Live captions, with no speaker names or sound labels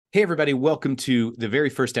Hey, everybody. Welcome to the very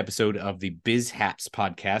first episode of the Bizhaps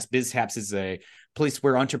podcast. Bizhaps is a place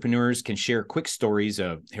where entrepreneurs can share quick stories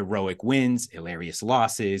of heroic wins, hilarious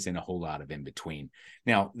losses, and a whole lot of in between.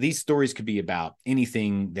 Now, these stories could be about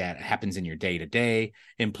anything that happens in your day to day,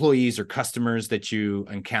 employees or customers that you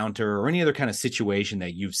encounter, or any other kind of situation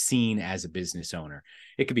that you've seen as a business owner.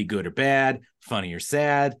 It could be good or bad, funny or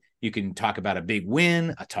sad. You can talk about a big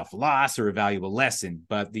win, a tough loss, or a valuable lesson.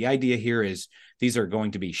 But the idea here is these are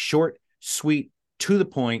going to be short, sweet, to the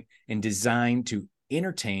point, and designed to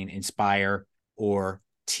entertain, inspire, or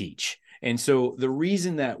teach. And so the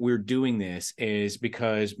reason that we're doing this is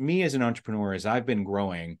because me as an entrepreneur, as I've been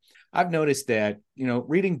growing, I've noticed that,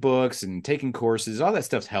 reading books and taking courses, all that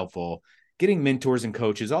stuff's helpful. Getting mentors and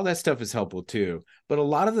coaches, all that stuff is helpful too. But a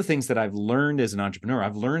lot of the things that I've learned as an entrepreneur,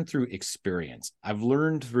 I've learned through experience. I've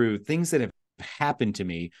learned through things that have happened to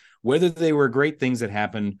me, whether they were great things that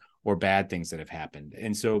happened or bad things that have happened.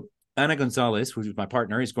 And so Ana Gonzalez, who's my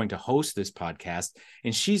partner, is going to host this podcast,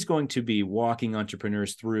 and she's going to be walking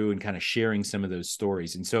entrepreneurs through and kind of sharing some of those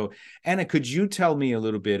stories. And so, Ana, could you tell me a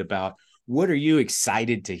little bit about what are you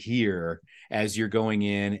excited to hear as you're going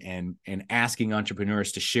in and asking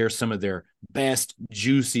entrepreneurs to share some of their best,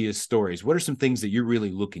 juiciest stories? What are some things that you're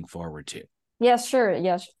really looking forward to? Yes, sure.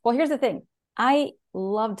 Yes. Well, here's the thing. I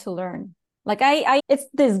love to learn. It's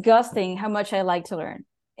disgusting how much I like to learn.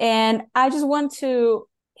 And I just want to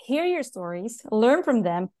hear your stories, learn from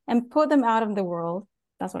them, and put them out in the world.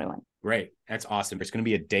 That's what I want. Great. That's awesome. It's going to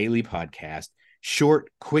be a daily podcast, short,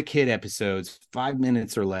 quick hit episodes, 5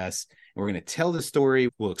 minutes or less. And we're going to tell the story.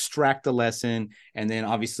 We'll extract the lesson. And then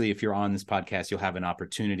obviously, if you're on this podcast, you'll have an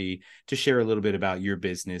opportunity to share a little bit about your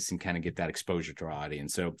business and kind of get that exposure to our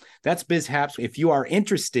audience. So that's Bizhaps. If you are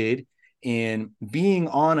interested in being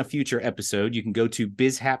on a future episode, you can go to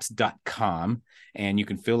bizhaps.com and you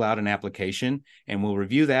can fill out an application, and we'll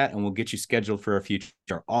review that and we'll get you scheduled for a future.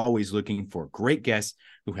 We're always looking for great guests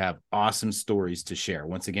who have awesome stories to share.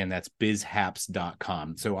 Once again, that's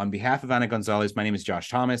bizhaps.com. So on behalf of Ana Gonzalez, my name is Josh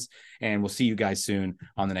Thomas, and we'll see you guys soon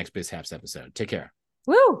on the next Bizhaps episode. Take care.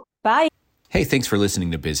 Woo! Bye. Hey, thanks for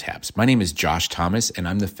listening to Bizhaps. My name is Josh Thomas, and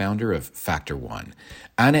I'm the founder of Factor One.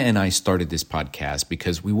 Ana and I started this podcast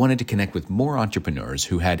because we wanted to connect with more entrepreneurs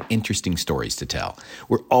who had interesting stories to tell.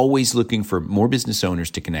 We're always looking for more business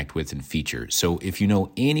owners to connect with and feature. So if you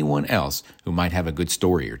know anyone else who might have a good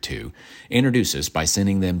story or two, introduce us by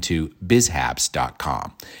sending them to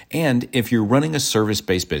bizhaps.com. And if you're running a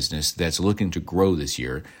service-based business that's looking to grow this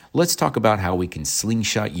year, let's talk about how we can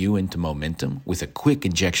slingshot you into momentum with a quick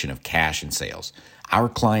injection of cash and sales. Our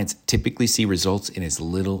clients typically see results in as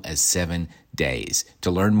little as 7 days.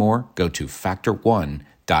 To learn more, go to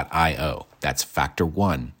factor1.io. That's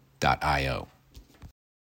factor1.io.